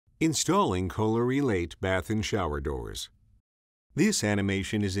Installing KOHLER Elate bath and shower doors. This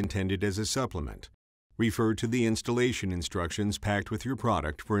animation is intended as a supplement. Refer to the installation instructions packed with your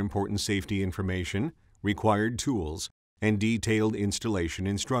product for important safety information, required tools, and detailed installation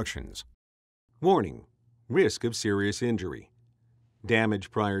instructions. Warning: risk of serious injury.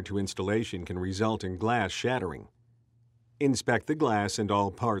 Damage prior to installation can result in glass shattering. Inspect the glass and all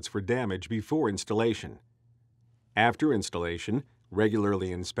parts for damage before installation. After installation,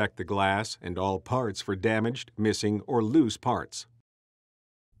 regularly inspect the glass and all parts for damaged, missing, or loose parts.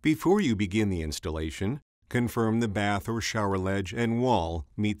 Before you begin the installation, confirm the bath or shower ledge and wall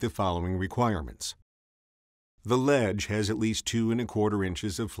meet the following requirements. The ledge has at least 2 1/4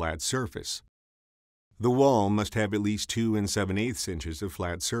 inches of flat surface. The wall must have at least 2 7/8 inches of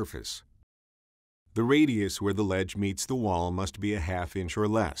flat surface. The radius where the ledge meets the wall must be a 1/2 inch or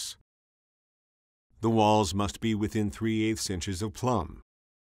less. The walls must be within 3/8 inches of plumb.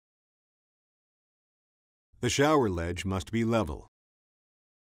 The shower ledge must be level.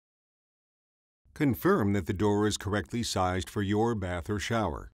 Confirm that the door is correctly sized for your bath or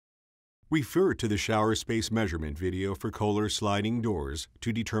shower. Refer to the shower space measurement video for KOHLER sliding doors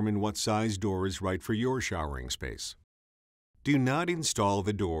to determine what size door is right for your showering space. Do not install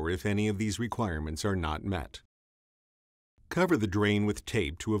the door if any of these requirements are not met. Cover the drain with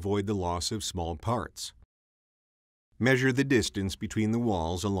tape to avoid the loss of small parts. Measure the distance between the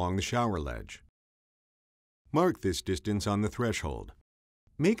walls along the shower ledge. Mark this distance on the threshold.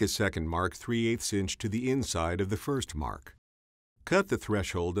 Make a second mark 3/8 inch to the inside of the first mark. Cut the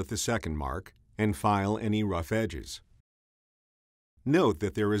threshold at the second mark and file any rough edges. Note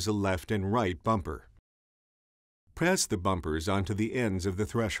that there is a left and right bumper. Press the bumpers onto the ends of the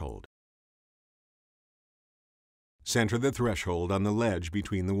threshold. Center the threshold on the ledge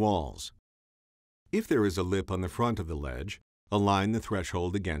between the walls. If there is a lip on the front of the ledge, align the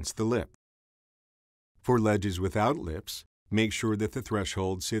threshold against the lip. For ledges without lips, make sure that the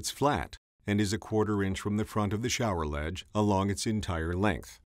threshold sits flat and is a 1/4 inch from the front of the shower ledge along its entire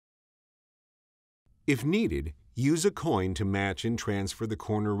length. If needed, use a coin to match and transfer the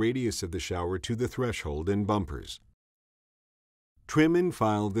corner radius of the shower to the threshold and bumpers. Trim and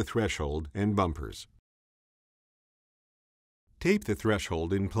file the threshold and bumpers. Tape the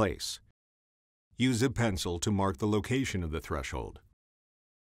threshold in place. Use a pencil to mark the location of the threshold.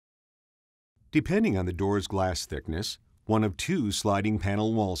 Depending on the door's glass thickness, one of 2 sliding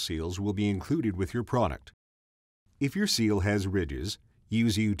panel wall seals will be included with your product. If your seal has ridges,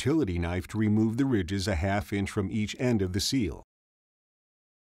 use a utility knife to remove the ridges a 1/2 inch from each end of the seal.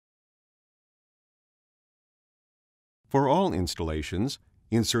 For all installations,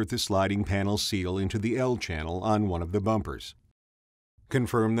 insert the sliding panel seal into the L channel on one of the bumpers.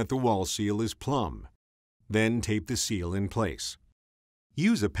 Confirm that the wall seal is plumb. Then tape the seal in place.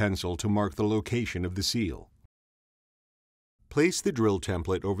 Use a pencil to mark the location of the seal. Place the drill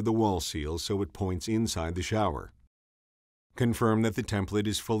template over the wall seal so it points inside the shower. Confirm that the template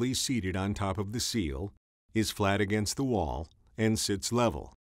is fully seated on top of the seal, is flat against the wall, and sits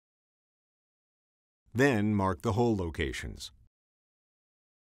level. Then mark the hole locations.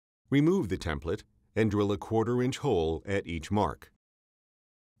 Remove the template and drill a 1/4 inch hole at each mark.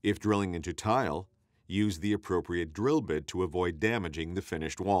 If drilling into tile, use the appropriate drill bit to avoid damaging the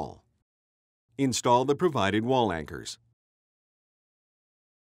finished wall. Install the provided wall anchors.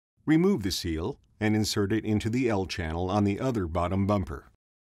 Remove the seal and insert it into the L channel on the other bottom bumper.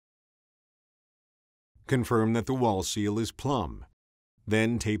 Confirm that the wall seal is plumb.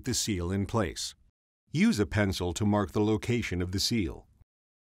 Then tape the seal in place. Use a pencil to mark the location of the seal.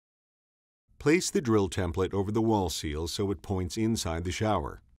 Place the drill template over the wall seal so it points inside the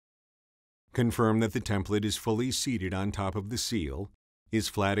shower. Confirm that the template is fully seated on top of the seal, is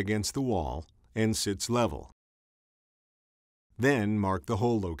flat against the wall, and sits level. Then mark the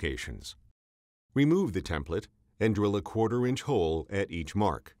hole locations. Remove the template and drill a 1/4 inch hole at each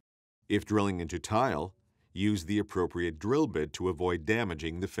mark. If drilling into tile, use the appropriate drill bit to avoid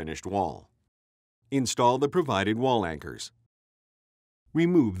damaging the finished wall. Install the provided wall anchors.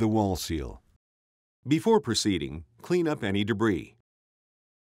 Remove the wall seal. Before proceeding, clean up any debris.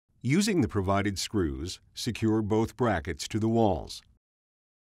 Using the provided screws, secure both brackets to the walls.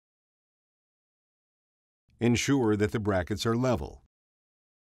 Ensure that the brackets are level.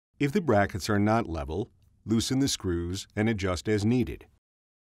 If the brackets are not level, loosen the screws and adjust as needed.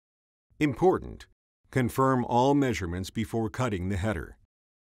 Important: confirm all measurements before cutting the header.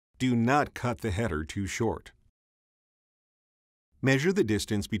 Do not cut the header too short. Measure the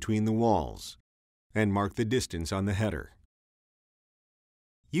distance between the walls and mark the distance on the header.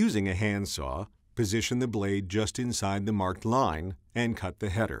 Using a handsaw, Position the blade just inside the marked line and cut the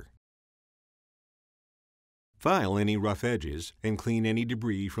header. File any rough edges and clean any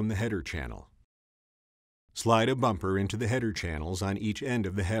debris from the header channel. Slide a bumper into the header channels on each end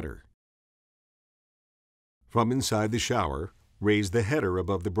of the header. From inside the shower, raise the header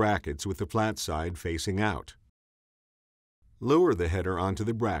above the brackets with the flat side facing out. Lower the header onto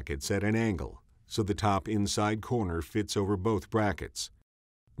the brackets at an angle so the top inside corner fits over both brackets.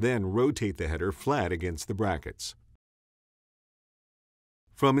 Then rotate the header flat against the brackets.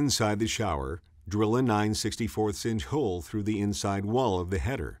 From inside the shower, drill a 9/64" hole through the inside wall of the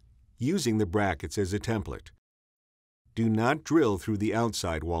header, using the brackets as a template. Do not drill through the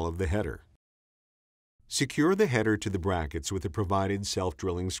outside wall of the header. Secure the header to the brackets with the provided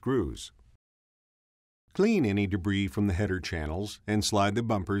self-drilling screws. Clean any debris from the header channels and slide the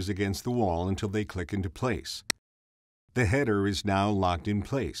bumpers against the wall until they click into place. The header is now locked in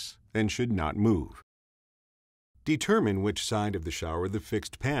place and should not move. Determine which side of the shower the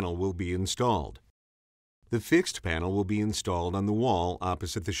fixed panel will be installed. The fixed panel will be installed on the wall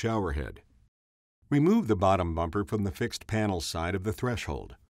opposite the shower head. Remove the bottom bumper from the fixed panel side of the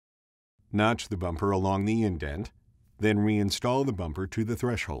threshold. Notch the bumper along the indent, then reinstall the bumper to the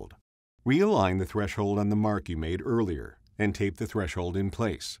threshold. Realign the threshold on the mark you made earlier and tape the threshold in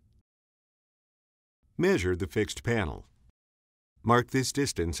place. Measure the fixed panel. Mark this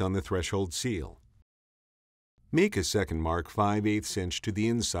distance on the threshold seal. Make a second mark 5/8 inch to the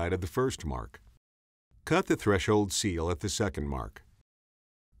inside of the first mark. Cut the threshold seal at the second mark.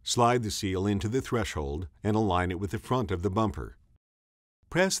 Slide the seal into the threshold and align it with the front of the bumper.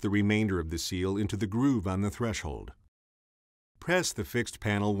 Press the remainder of the seal into the groove on the threshold. Press the fixed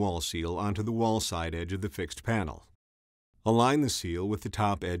panel wall seal onto the wall side edge of the fixed panel. Align the seal with the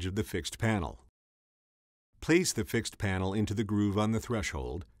top edge of the fixed panel. Place the fixed panel into the groove on the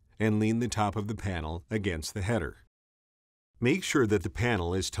threshold and lean the top of the panel against the header. Make sure that the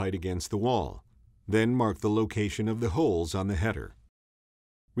panel is tight against the wall, then mark the location of the holes on the header.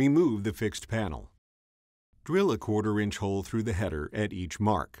 Remove the fixed panel. Drill a 1/4 inch hole through the header at each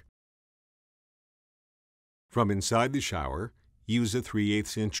mark. From inside the shower, use a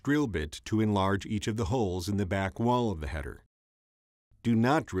 3/8 inch drill bit to enlarge each of the holes in the back wall of the header. Do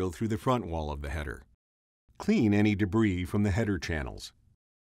not drill through the front wall of the header. Clean any debris from the header channels.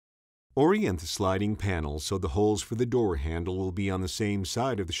 Orient the sliding panel so the holes for the door handle will be on the same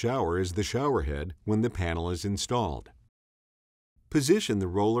side of the shower as the shower head when the panel is installed. Position the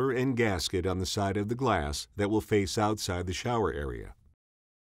roller and gasket on the side of the glass that will face outside the shower area.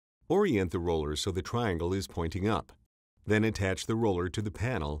 Orient the roller so the triangle is pointing up. Then attach the roller to the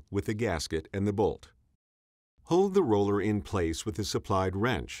panel with the gasket and the bolt. Hold the roller in place with a supplied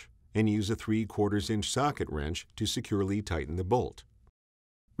wrench and use a 3/4 inch socket wrench to securely tighten the bolt.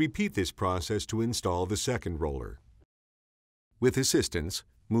 Repeat this process to install the second roller. With assistance,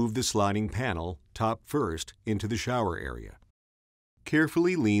 move the sliding panel, top first, into the shower area.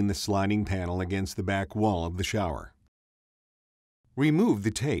 Carefully lean the sliding panel against the back wall of the shower. Remove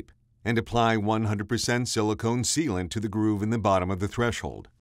the tape and apply 100% silicone sealant to the groove in the bottom of the threshold.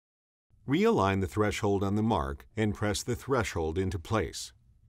 Realign the threshold on the mark and press the threshold into place.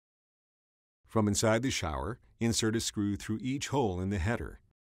 From inside the shower, insert a screw through each hole in the header.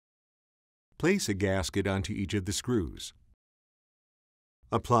 Place a gasket onto each of the screws.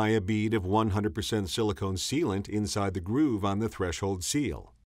 Apply a bead of 100% silicone sealant inside the groove on the threshold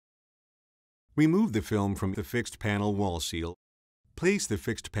seal. Remove the film from the fixed panel wall seal. Place the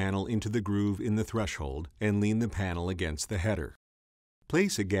fixed panel into the groove in the threshold and lean the panel against the header.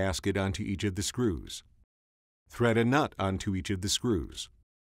 Place a gasket onto each of the screws. Thread a nut onto each of the screws.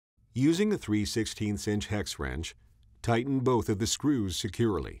 Using a 3/16 inch hex wrench, tighten both of the screws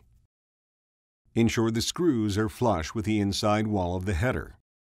securely. Ensure the screws are flush with the inside wall of the header.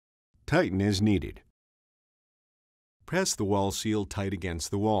 Tighten as needed. Press the wall seal tight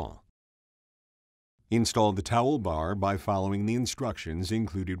against the wall. Install the towel bar by following the instructions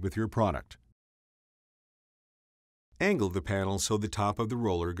included with your product. Angle the panel so the top of the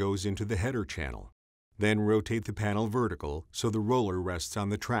roller goes into the header channel. Then rotate the panel vertical so the roller rests on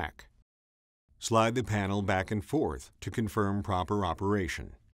the track. Slide the panel back and forth to confirm proper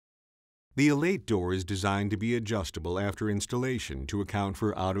operation. The Elate door is designed to be adjustable after installation to account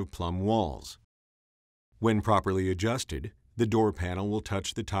for out-of-plumb walls. When properly adjusted, the door panel will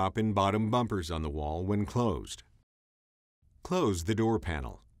touch the top and bottom bumpers on the wall when closed. Close the door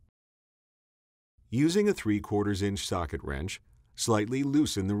panel. Using a 3/4 inch socket wrench, slightly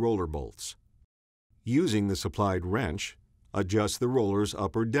loosen the roller bolts. Using the supplied wrench, adjust the rollers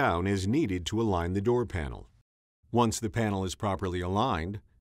up or down as needed to align the door panel. Once the panel is properly aligned,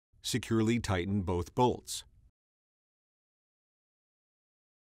 securely tighten both bolts.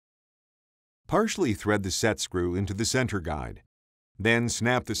 Partially thread the set screw into the center guide. Then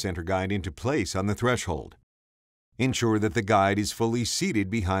snap the center guide into place on the threshold. Ensure that the guide is fully seated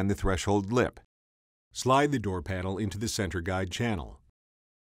behind the threshold lip. Slide the door panel into the center guide channel.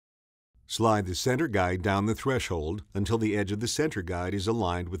 Slide the center guide down the threshold until the edge of the center guide is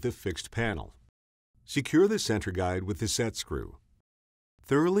aligned with the fixed panel. Secure the center guide with the set screw.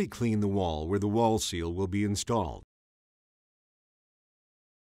 Thoroughly clean the wall where the wall seal will be installed.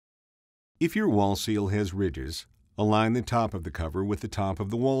 If your wall seal has ridges, align the top of the cover with the top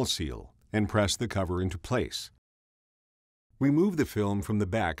of the wall seal and press the cover into place. Remove the film from the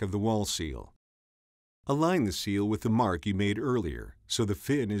back of the wall seal. Align the seal with the mark you made earlier so the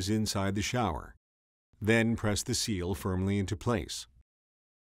fin is inside the shower. Then press the seal firmly into place.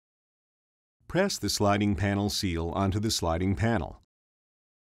 Press the sliding panel seal onto the sliding panel.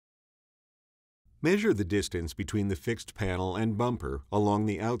 Measure the distance between the fixed panel and bumper along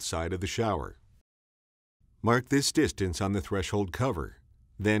the outside of the shower. Mark this distance on the threshold cover,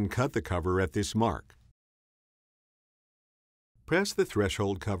 then cut the cover at this mark. Press the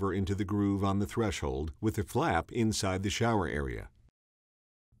threshold cover into the groove on the threshold with the flap inside the shower area.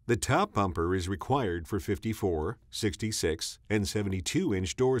 The top bumper is required for 54, 66, and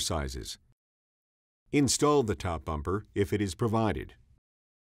 72-inch door sizes. Install the top bumper if it is provided.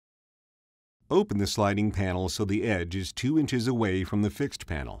 Open the sliding panel so the edge is 2 inches away from the fixed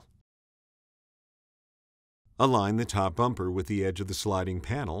panel. Align the top bumper with the edge of the sliding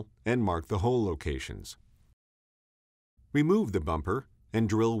panel and mark the hole locations. Remove the bumper and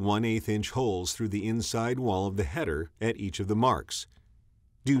drill 1/8 inch holes through the inside wall of the header at each of the marks.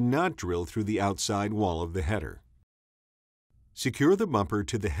 Do not drill through the outside wall of the header. Secure the bumper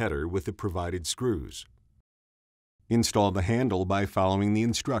to the header with the provided screws. Install the handle by following the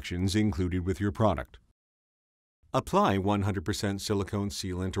instructions included with your product. Apply 100% silicone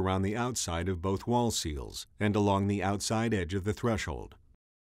sealant around the outside of both wall seals and along the outside edge of the threshold.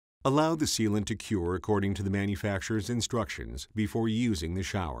 Allow the sealant to cure according to the manufacturer's instructions before using the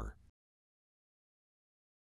shower.